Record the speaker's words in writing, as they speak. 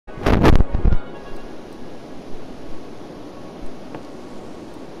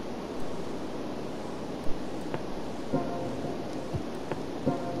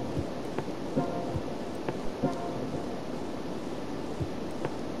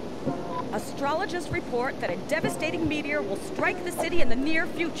Astrologists report that a devastating meteor will strike the city in the near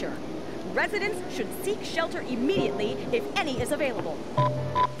future. Residents should seek shelter immediately if any is available.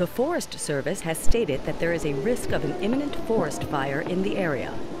 The Forest Service has stated that there is a risk of an imminent forest fire in the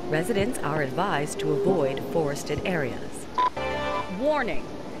area. Residents are advised to avoid forested areas. Warning: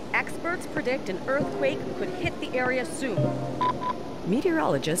 experts predict an earthquake could hit the area soon.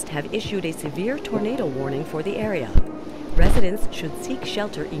 Meteorologists have issued a severe tornado warning for the area. Residents should seek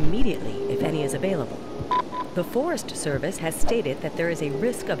shelter immediately if any is available. The Forest Service has stated that there is a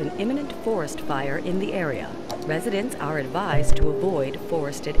risk of an imminent forest fire in the area. Residents are advised to avoid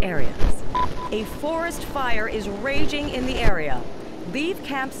forested areas. A forest fire is raging in the area. Leave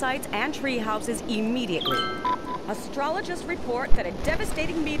campsites and tree houses immediately. Astrologists report that a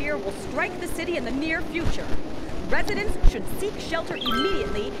devastating meteor will strike the city in the near future. Residents should seek shelter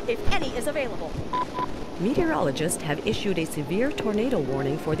immediately if any is available. Meteorologists have issued a severe tornado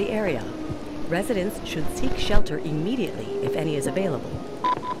warning for the area. Residents should seek shelter immediately if any is available.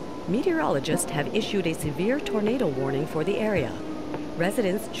 Meteorologists have issued a severe tornado warning for the area.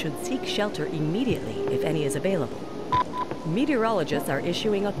 Residents should seek shelter immediately if any is available. Meteorologists are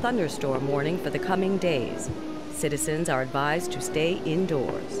issuing a thunderstorm warning for the coming days. Citizens are advised to stay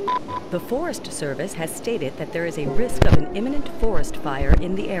indoors. The Forest Service has stated that there is a risk of an imminent forest fire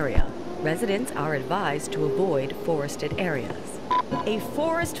in the area. Residents are advised to avoid forested areas. A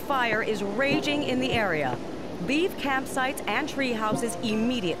forest fire is raging in the area. Leave campsites and tree houses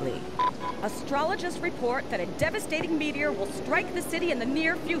immediately. Astrologists report that a devastating meteor will strike the city in the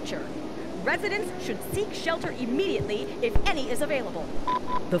near future. Residents should seek shelter immediately if any is available.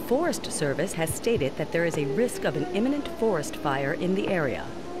 The Forest Service has stated that there is a risk of an imminent forest fire in the area.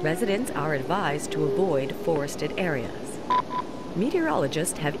 Residents are advised to avoid forested areas.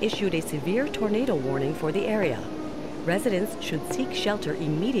 Meteorologists have issued a severe tornado warning for the area. Residents should seek shelter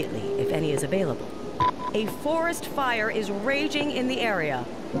immediately if any is available. A forest fire is raging in the area.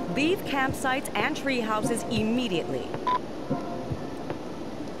 Leave campsites and tree houses immediately.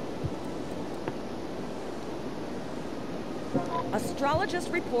 Astrologists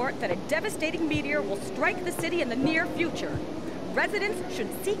report that a devastating meteor will strike the city in the near future. Residents should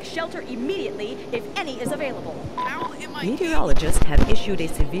seek shelter immediately if any is available. Meteorologists have issued a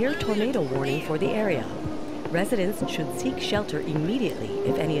severe tornado warning for the area. Residents should seek shelter immediately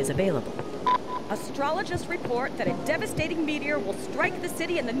if any is available. Astrologists report that a devastating meteor will strike the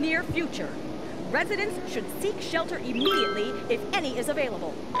city in the near future. Residents should seek shelter immediately if any is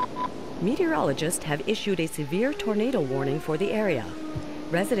available. Meteorologists have issued a severe tornado warning for the area.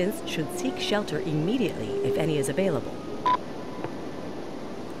 Residents should seek shelter immediately if any is available.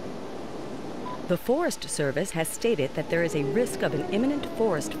 The Forest Service has stated that there is a risk of an imminent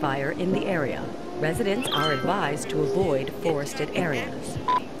forest fire in the area. Residents are advised to avoid forested areas.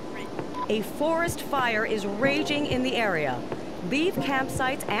 A forest fire is raging in the area. Leave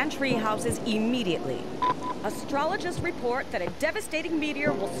campsites and tree houses immediately. Astrologists report that a devastating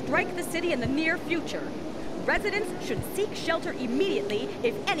meteor will strike the city in the near future. Residents should seek shelter immediately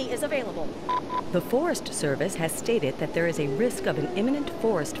if any is available. The Forest Service has stated that there is a risk of an imminent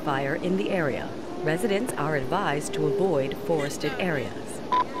forest fire in the area. Residents are advised to avoid forested areas.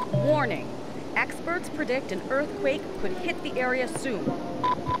 Warning: experts predict an earthquake could hit the area soon.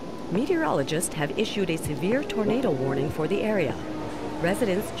 Meteorologists have issued a severe tornado warning for the area.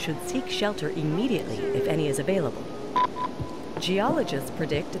 Residents should seek shelter immediately if any is available. Geologists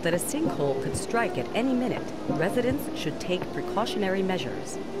predict that a sinkhole could strike at any minute. Residents should take precautionary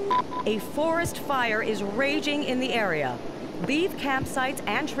measures. A forest fire is raging in the area. Leave campsites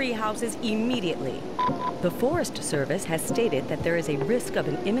and tree houses immediately. The Forest Service has stated that there is a risk of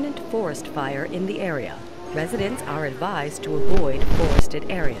an imminent forest fire in the area. Residents are advised to avoid forested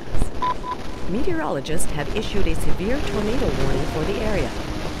areas. Meteorologists have issued a severe tornado warning for the area.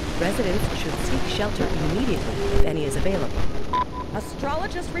 Residents should seek shelter immediately if any is available.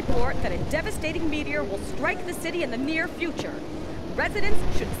 Astrologists report that a devastating meteor will strike the city in the near future. Residents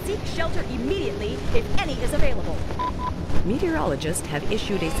should seek shelter immediately if any is available. Meteorologists have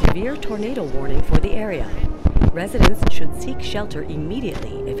issued a severe tornado warning for the area. Residents should seek shelter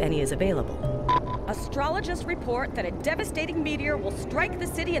immediately if any is available. Astrologists report that a devastating meteor will strike the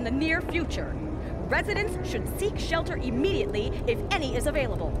city in the near future. Residents should seek shelter immediately if any is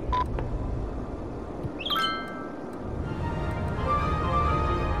available.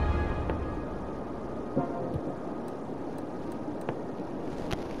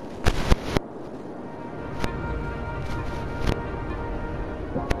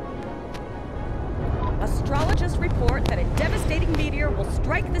 Astrologists report that a devastating meteor will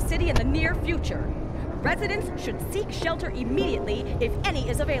strike the city in the near future. Residents should seek shelter immediately if any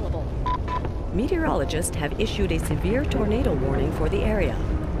is available. Meteorologists have issued a severe tornado warning for the area.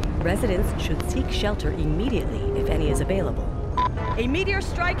 Residents should seek shelter immediately if any is available. A meteor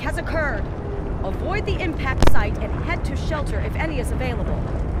strike has occurred. Avoid the impact site and head to shelter if any is available.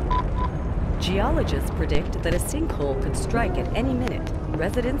 Geologists predict that a sinkhole could strike at any minute.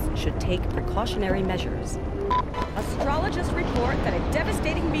 Residents should take precautionary measures. Astrologists report that a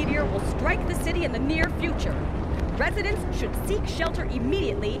devastating meteor will strike the city in the near future. Residents should seek shelter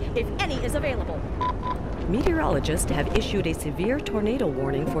immediately if any is available. Meteorologists have issued a severe tornado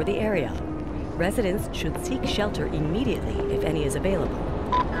warning for the area. Residents should seek shelter immediately if any is available.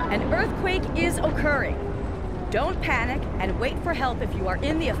 An earthquake is occurring. Don't panic and wait for help if you are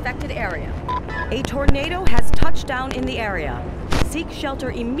in the affected area. A tornado has touched down in the area. Seek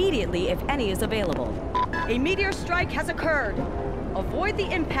shelter immediately if any is available. A meteor strike has occurred. Avoid the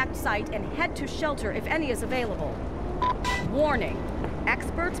impact site and head to shelter if any is available. Warning.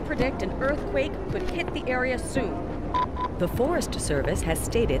 Experts predict an earthquake could hit the area soon. The Forest Service has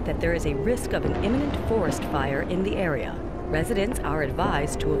stated that there is a risk of an imminent forest fire in the area. Residents are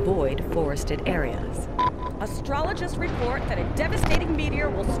advised to avoid forested areas. Astrologists report that a devastating meteor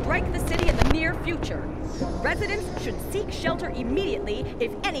will strike the city in the near future. Residents should seek shelter immediately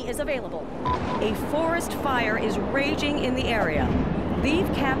if any is available. A forest fire is raging in the area. Leave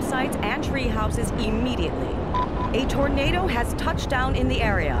campsites and tree houses immediately. A tornado has touched down in the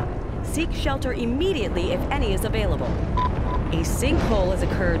area. Seek shelter immediately if any is available. A sinkhole has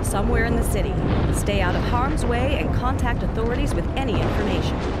occurred somewhere in the city. Stay out of harm's way and contact authorities with any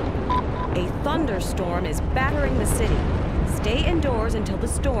information. A thunderstorm is battering the city. Stay indoors until the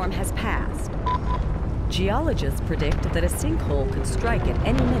storm has passed. Geologists predict that a sinkhole could strike at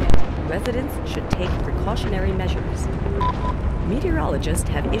any minute. Residents should take precautionary measures. Meteorologists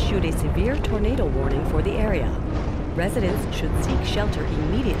have issued a severe tornado warning for the area. Residents should seek shelter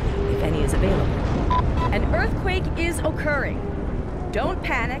immediately if any is available. An earthquake is occurring. Don't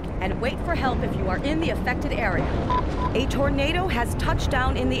panic and wait for help if you are in the affected area. A tornado has touched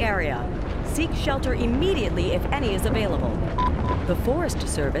down in the area. Seek shelter immediately if any is available. The Forest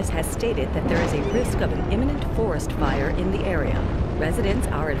Service has stated that there is a risk of an imminent forest fire in the area. Residents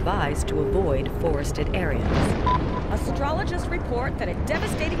are advised to avoid forested areas. Astrologists report that a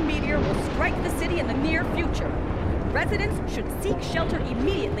devastating meteor will strike the city in the near future. Residents should seek shelter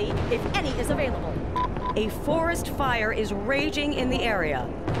immediately if any is available. A forest fire is raging in the area.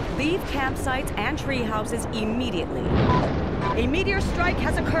 Leave campsites and tree houses immediately. A meteor strike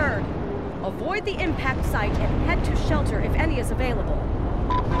has occurred. Avoid the impact site and head to shelter if any is available.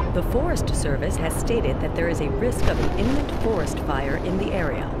 The Forest Service has stated that there is a risk of an imminent forest fire in the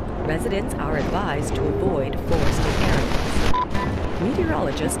area. Residents are advised to avoid forested areas.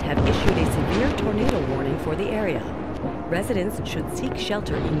 Meteorologists have issued a severe tornado warning for the area. Residents should seek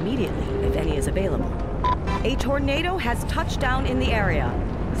shelter immediately if any is available. A tornado has touched down in the area.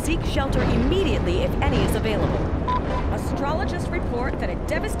 Seek shelter immediately if any is available. Astrologists report that a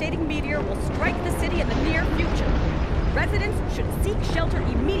devastating meteor will strike the city in the near future. Residents should seek shelter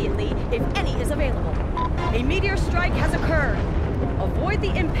immediately if any is available. A meteor strike has occurred. Avoid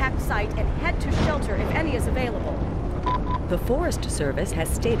the impact site and head to shelter if any is available. The Forest Service has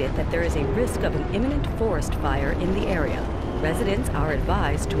stated that there is a risk of an imminent forest fire in the area. Residents are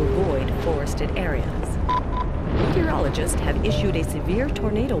advised to avoid forested areas. Meteorologists have issued a severe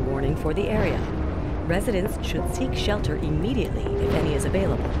tornado warning for the area. Residents should seek shelter immediately if any is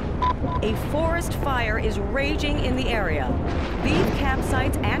available. A forest fire is raging in the area. Leave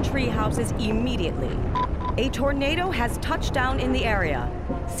campsites and tree houses immediately. A tornado has touched down in the area.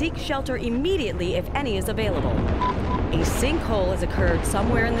 Seek shelter immediately if any is available. A sinkhole has occurred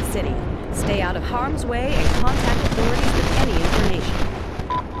somewhere in the city. Stay out of harm's way and contact authorities with any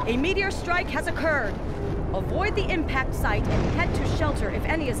information. A meteor strike has occurred. Avoid the impact site and head to shelter if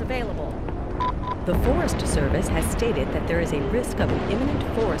any is available. The Forest Service has stated that there is a risk of an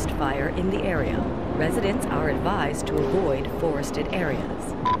imminent forest fire in the area. Residents are advised to avoid forested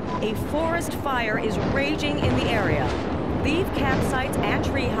areas. A forest fire is raging in the area. Leave campsites and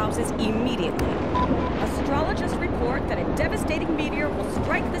tree houses immediately. Astrologists report that a devastating meteor will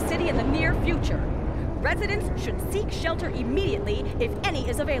strike the city in the near future. Residents should seek shelter immediately if any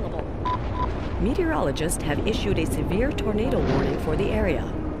is available. Meteorologists have issued a severe tornado warning for the area.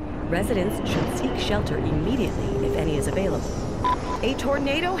 Residents should seek shelter immediately if any is available. A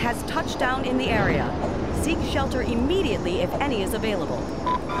tornado has touched down in the area. Seek shelter immediately if any is available.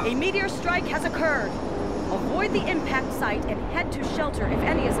 A meteor strike has occurred. Avoid the impact site and head to shelter if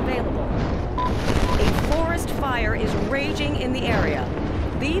any is available. A forest fire is raging in the area.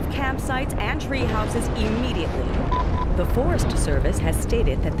 Leave campsites and tree houses immediately. The Forest Service has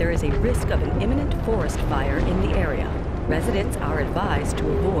stated that there is a risk of an imminent forest fire in the area. Residents are advised to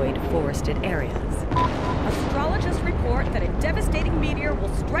avoid forested areas. Astrologists report that a devastating meteor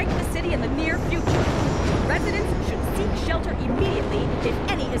will strike the city in the near future. Residents should seek shelter immediately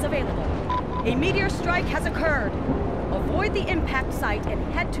if any is available. A meteor strike has occurred. Avoid the impact site and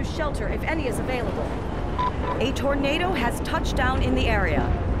head to shelter if any is available. A tornado has touched down in the area.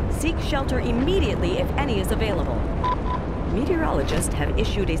 Seek shelter immediately if any is available. Meteorologists have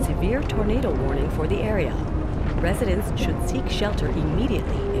issued a severe tornado warning for the area. Residents should seek shelter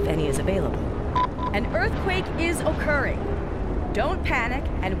immediately if any is available. An earthquake is occurring. Don't panic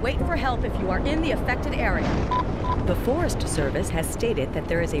and wait for help if you are in the affected area. The Forest Service has stated that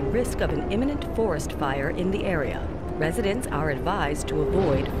there is a risk of an imminent forest fire in the area. Residents are advised to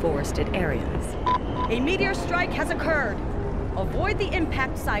avoid forested areas. A meteor strike has occurred. Avoid the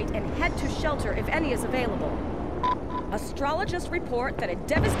impact site and head to shelter if any is available. Astrologists report that a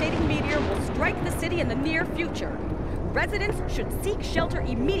devastating meteor will strike the city in the near future. Residents should seek shelter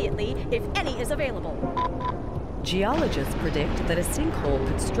immediately if any is available. Geologists predict that a sinkhole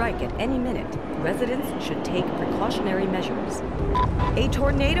could strike at any minute. Residents should take precautionary measures. A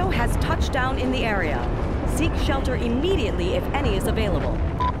tornado has touched down in the area. Seek shelter immediately if any is available.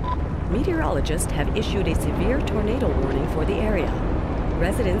 Meteorologists have issued a severe tornado warning for the area.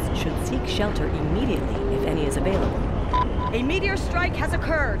 Residents should seek shelter immediately if any is available. A meteor strike has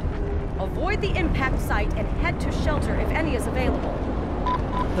occurred. Avoid the impact site and head to shelter if any is available.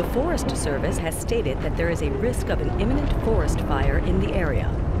 The Forest Service has stated that there is a risk of an imminent forest fire in the area.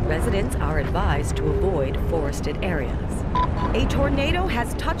 Residents are advised to avoid forested areas. A tornado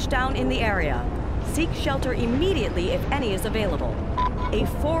has touched down in the area. Seek shelter immediately if any is available. A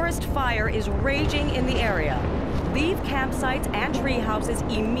forest fire is raging in the area. Leave campsites and tree houses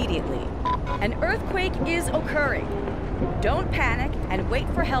immediately. An earthquake is occurring. Don't panic and wait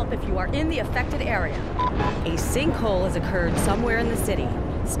for help if you are in the affected area. A sinkhole has occurred somewhere in the city.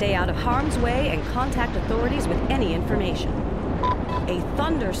 Stay out of harm's way and contact authorities with any information. A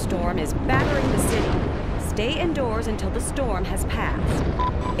thunderstorm is battering the city. Stay indoors until the storm has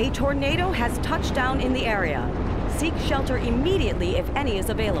passed. A tornado has touched down in the area. Seek shelter immediately if any is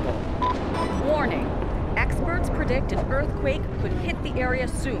available. Warning: experts predict an earthquake could hit the area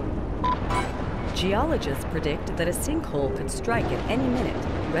soon. Geologists predict that a sinkhole could strike at any minute.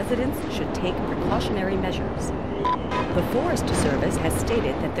 Residents should take precautionary measures. The Forest Service has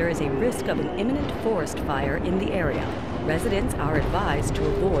stated that there is a risk of an imminent forest fire in the area. Residents are advised to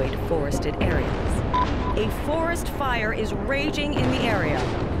avoid forested areas. A forest fire is raging in the area.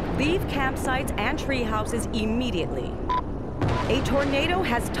 Leave campsites and tree houses immediately. A tornado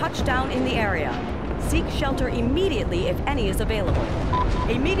has touched down in the area. Seek shelter immediately if any is available.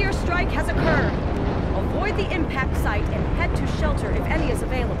 A meteor strike has occurred. Avoid the impact site and head to shelter if any is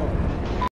available.